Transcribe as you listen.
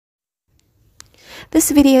This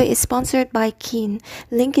video is sponsored by Keen.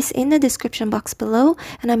 Link is in the description box below,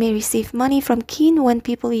 and I may receive money from Keen when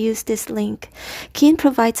people use this link. Keen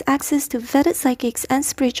provides access to vetted psychics and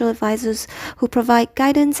spiritual advisors who provide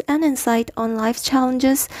guidance and insight on life's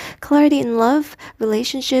challenges, clarity in love,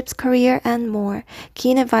 relationships, career, and more.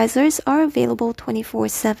 Keen advisors are available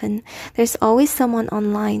 24/7. There's always someone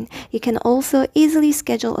online. You can also easily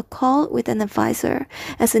schedule a call with an advisor.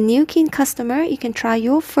 As a new Keen customer, you can try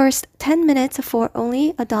your first 10 minutes for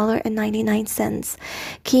only $1.99.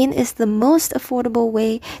 Keen is the most affordable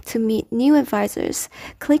way to meet new advisors.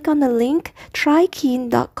 Click on the link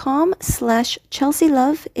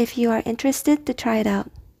trykeen.com/ChelseaLove if you are interested to try it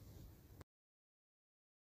out.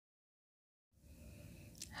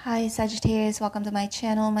 Hi Sagittarius, welcome to my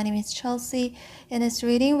channel. My name is Chelsea. In this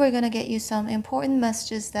reading, we're going to get you some important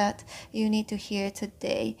messages that you need to hear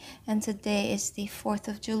today. And today is the 4th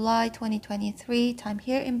of July, 2023. Time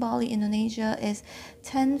here in Bali, Indonesia is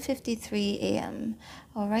 10:53 a.m.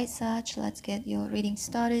 Alright, Sag, let's get your reading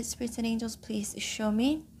started. Spirits and angels, please show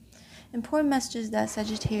me important messages that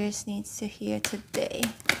Sagittarius needs to hear today.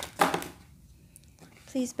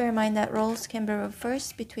 Please bear in mind that roles can be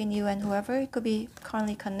reversed between you and whoever you could be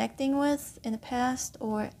currently connecting with in the past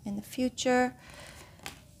or in the future.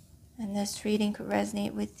 And this reading could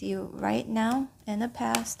resonate with you right now, in the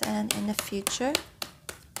past, and in the future.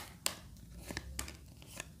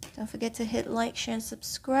 Don't forget to hit like, share, and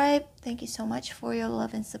subscribe. Thank you so much for your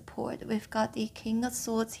love and support. We've got the King of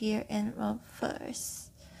Swords here in reverse.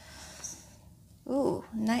 Ooh,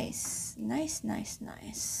 nice. Nice, nice,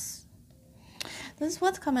 nice. This is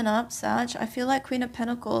what's coming up, Sag. I feel like Queen of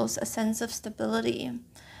Pentacles, a sense of stability.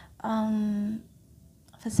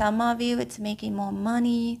 For some of you, it's making more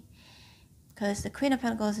money, because the Queen of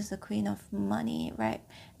Pentacles is the Queen of money, right?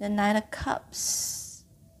 The Knight of Cups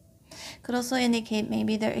could also indicate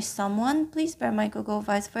maybe there is someone, please bear in mind, could go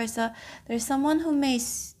vice versa. There's someone who may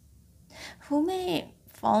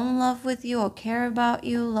fall in love with you or care about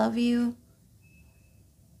you, love you.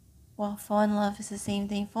 Well, fall in love is the same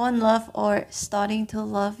thing. Fall in love or starting to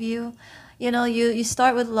love you. You know, you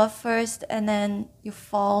start with love first and then you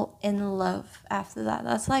fall in love after that.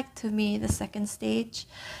 That's like, to me, the second stage.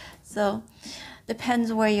 So,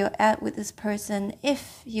 depends where you're at with this person,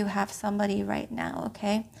 if you have somebody right now,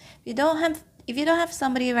 okay? If you don't have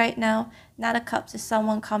somebody right now, Knight of Cups is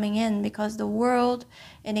someone coming in, because the world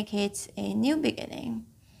indicates a new beginning.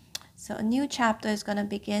 So, a new chapter is going to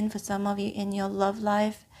begin for some of you in your love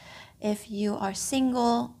life. If you are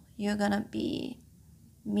single, you're gonna be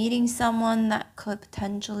meeting someone that could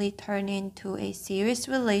potentially turn into a serious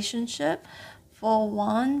relationship for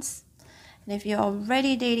once. And if you're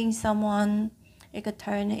already dating someone, it could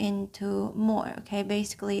turn into more, okay?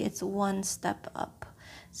 Basically, it's one step up.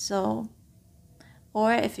 So,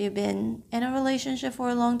 or if you've been in a relationship for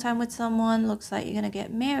a long time with someone, looks like you're gonna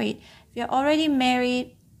get married. If you're already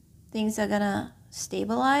married, things are gonna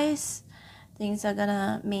stabilize. Things are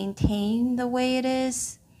gonna maintain the way it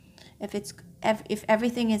is, if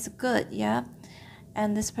everything is good, yeah.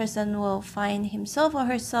 And this person will find himself or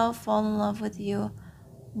herself fall in love with you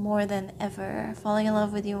more than ever. Falling in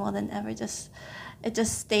love with you more than ever. It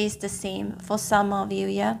just stays the same for some of you,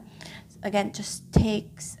 yeah. Again, just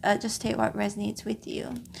take what resonates with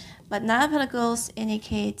you. But Knight of Pentacles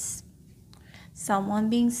indicates someone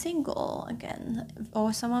being single again,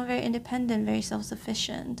 or someone very independent, very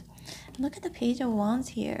self-sufficient. Look at the Page of Wands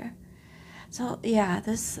here. So yeah,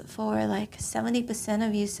 this for like 70%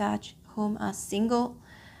 of you, Sag, whom are single.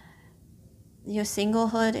 Your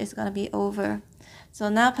singlehood is gonna be over. So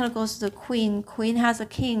now Pentacles is the Queen. Queen has a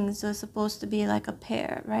King, so it's supposed to be like a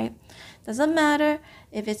pair, right? Doesn't matter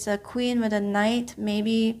if it's a Queen with a Knight.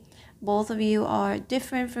 Maybe both of you are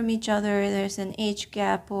different from each other. There's an age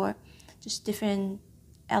gap or just different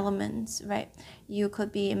elements, right? You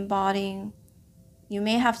could be embodying. You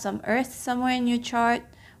may have some earth somewhere in your chart,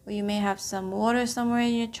 or you may have some water somewhere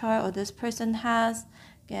in your chart, or this person has.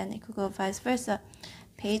 Again, it could go vice versa.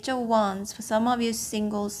 Page of Wands, for some of you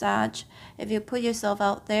single, Sag, if you put yourself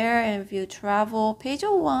out there and if you travel, Page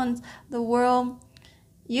of Wands, the world,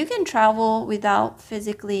 you can travel without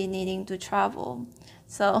physically needing to travel.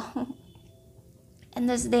 So, in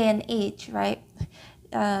this day and age, right?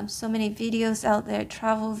 So many videos out there,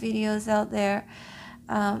 travel videos out there.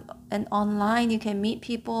 And online you can meet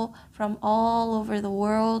people from all over the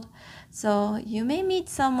world, so you may meet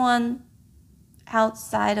someone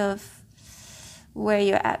outside of where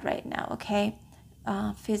you're at right now, okay?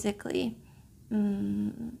 Physically,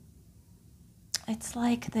 it's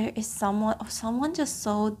like there is someone just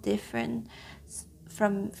so different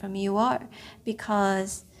from you are,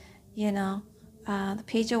 because you know, The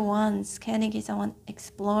Page of Wands can indicate someone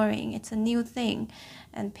exploring. It's a new thing.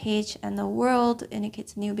 And Page and the World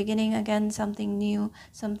indicates new beginning. Again, something new,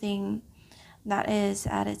 something that is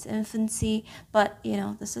at its infancy. But, you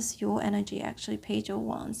know, this is your energy, actually, Page of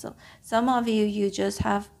Wands. So some of you just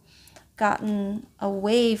have gotten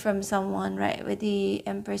away from someone, right, with the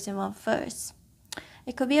Empress in reverse.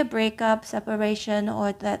 It could be a breakup, separation,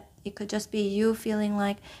 or that it could just be you feeling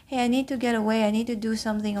like, hey, I need to get away. I need to do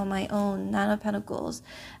something on my own. Nine of Pentacles.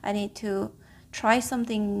 I need to try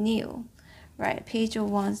something new, right? Page of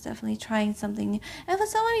Wands, definitely trying something new. And for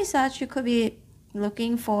some of you, Sag, you could be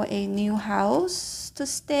looking for a new house to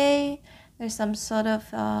stay. There's some sort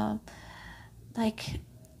of like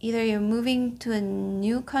either you're moving to a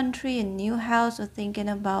new country, a new house, or thinking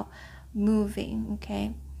about moving,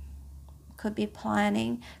 okay? Could be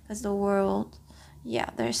planning, because the World, yeah,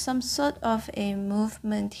 there's some sort of a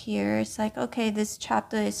movement here. It's like, okay, this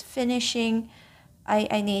chapter is finishing.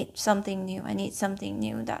 I need something new. I need something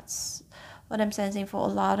new. That's what I'm sensing for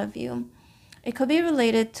a lot of you. It could be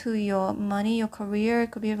related to your money, your career.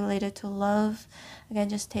 It could be related to love. Again,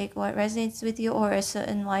 just take what resonates with you, or a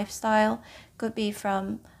certain lifestyle. Could be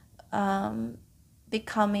from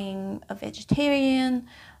becoming a vegetarian,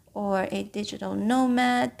 or a digital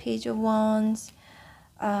nomad, Page of Wands,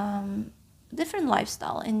 different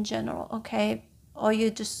lifestyle in general, okay? Or you're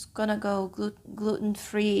just gonna go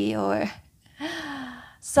gluten-free, or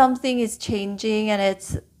something is changing and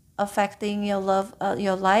it's affecting your love,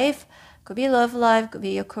 your life. Could be love life, could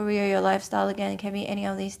be your career, your lifestyle. Again, it can be any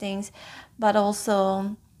of these things, but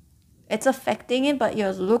also it's affecting it, but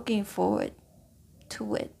you're looking forward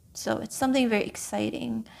to it. So it's something very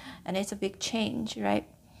exciting, and it's a big change, right?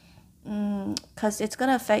 Because it's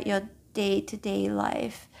gonna affect your day-to-day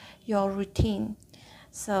life, your routine.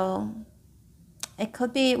 So it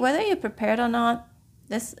could be whether you're prepared or not.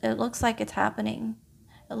 It looks like it's happening.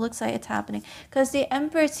 It looks like it's happening, because the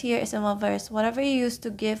Empress here is in reverse. Whatever you used to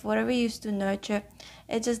give, whatever you used to nurture,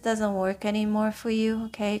 it just doesn't work anymore for you,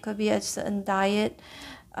 okay? It could be a certain diet,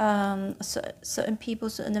 certain people,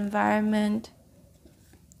 certain environment,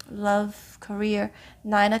 love, career.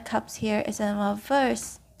 Nine of Cups here is in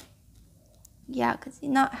reverse. Yeah, because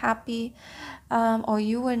you're not happy, or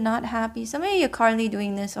you were not happy. Some of you are currently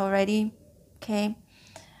doing this already, okay?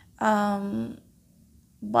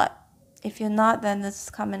 But if you're not, then this is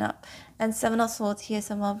coming up. And Seven of Swords here,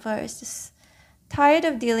 some reverse. Just tired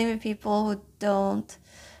of dealing with people who don't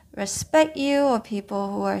respect you, or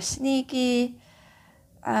people who are sneaky.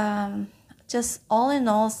 Just all in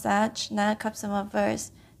all, Sag, Nine of Cups in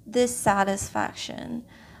reverse. Dissatisfaction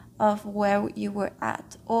of where you were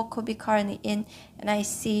at, or could be currently in. And I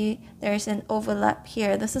see there's an overlap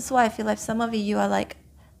here. This is why I feel like some of you are like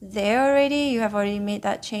there already. You have already made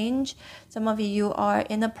that change. Some of you are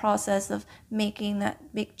in the process of making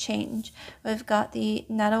that big change. We've got the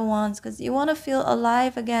Knight of Wands, because you want to feel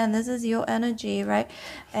alive again. This is your energy, right?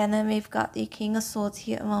 And then we've got the King of Swords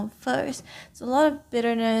here among first. So a lot of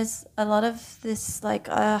bitterness, a lot of this like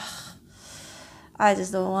I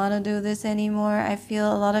just don't want to do this anymore. I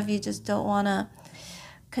feel a lot of you just don't want to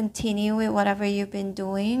continue with whatever you've been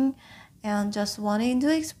doing, and just wanting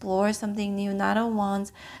to explore something new. Knight of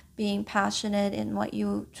Wands, being passionate in what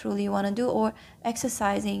you truly want to do, or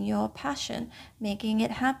exercising your passion, making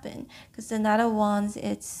it happen. Because the Knight of Wands,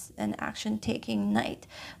 it's an action-taking knight.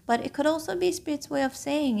 But it could also be Spirit's way of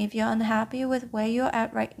saying, if you're unhappy with where you're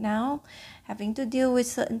at right now, having to deal with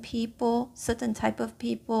certain people, certain type of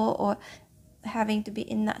people, or having to be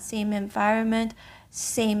in that same environment,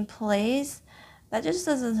 same place, that just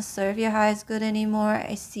doesn't serve your highest good anymore.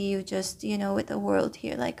 I see you just, you know, with the World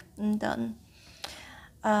here, like, I'm done.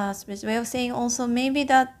 Spirit's way of saying also, maybe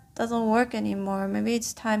that doesn't work anymore. Maybe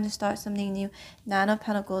it's time to start something new. Nine of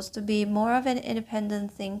Pentacles, to be more of an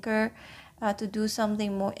independent thinker, to do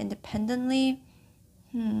something more independently.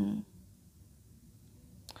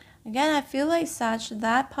 Again, I feel like Sag,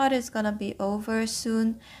 that part is gonna be over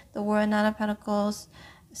soon. The World, Nine of Pentacles,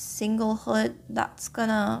 singlehood, that's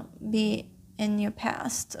gonna be in your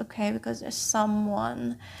past, okay? Because there's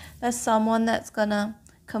someone that's gonna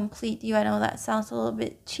complete you. I know that sounds a little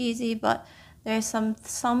bit cheesy, but there's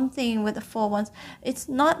something with the Four Wands. It's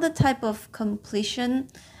not the type of completion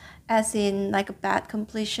as in like a bad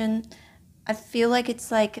completion. I feel like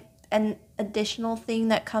it's like an additional thing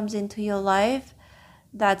that comes into your life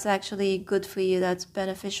that's actually good for you, that's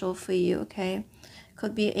beneficial for you, okay?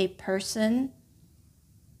 Could be a person,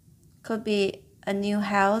 could be a new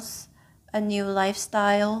house, a new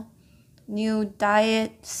lifestyle, new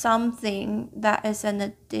diet, something that is an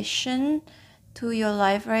addition to your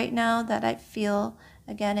life right now that I feel,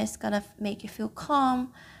 again, is gonna make you feel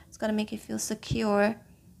calm, It's going to make you feel secure.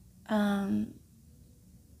 And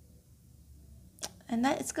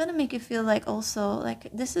that it's going to make you feel like also like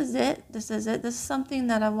this is it. This is something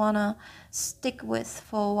that I want to stick with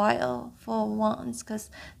for a while, for once, because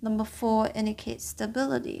number 4 indicates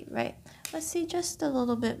stability, right? Let's see just a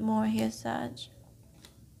little bit more here, Sag.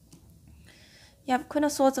 You have Queen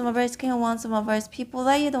of Swords in reverse, King of Wands in reverse. People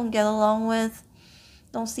that you don't get along with,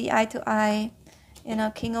 don't see eye to eye. You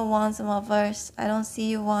know, King of Wands in reverse. I don't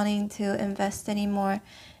see you wanting to invest anymore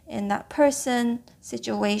in that person,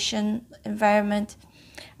 situation, environment.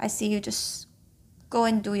 I see you just go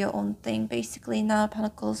and do your own thing. Basically, Nine of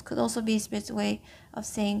Pentacles could also be Spirit's way of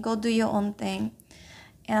saying go do your own thing.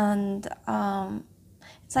 And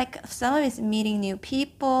it's like someone is meeting new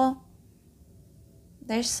people.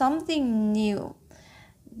 There's something new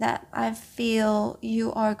that I feel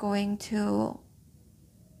you are going to...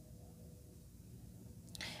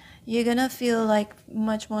 You're gonna feel like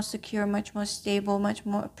much more secure, much more stable, much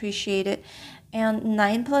more appreciated. And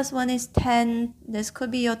 9 plus 1 is 10. This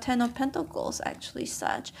could be your 10 of Pentacles, actually,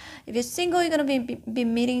 Sag. If you're single, you're gonna be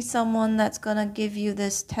meeting someone that's gonna give you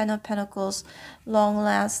this 10 of Pentacles,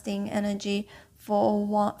 long-lasting energy for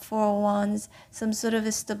wands, some sort of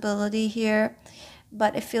a stability here.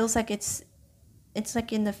 But it feels like it's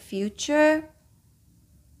like in the future.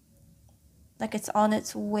 Like it's on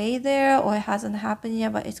its way there, or it hasn't happened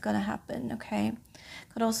yet, but it's gonna happen, okay?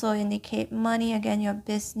 Could also indicate money, again, your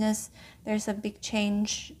business. There's a big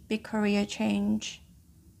change, big career change.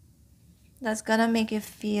 That's gonna make you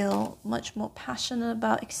feel much more passionate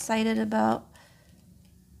about, excited about,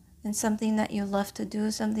 and something that you love to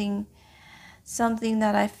do, something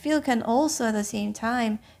that I feel can also at the same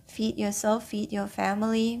time feed yourself, feed your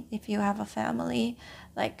family, if you have a family,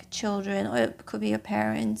 like children, or it could be your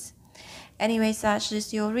parents. Anyway, Sag, this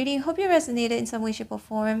is your reading. Hope you resonated in some way, shape, or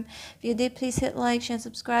form. If you did, please hit like, share, and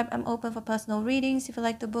subscribe. I'm open for personal readings. If you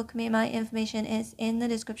like to book me, my information is in the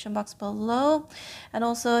description box below. And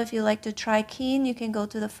also, if you like to try Keen, you can go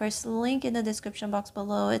to the first link in the description box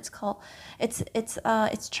below. It's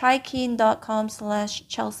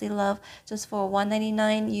trykeen.com/ChelseaLove. Just for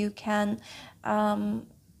 $1.99, you can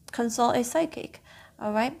consult a psychic.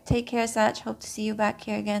 Alright, take care, Sag. Hope to see you back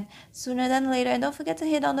here again sooner than later. And don't forget to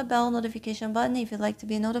hit on the bell notification button if you'd like to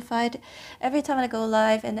be notified every time I go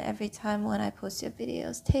live and every time when I post your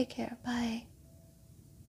videos. Take care. Bye.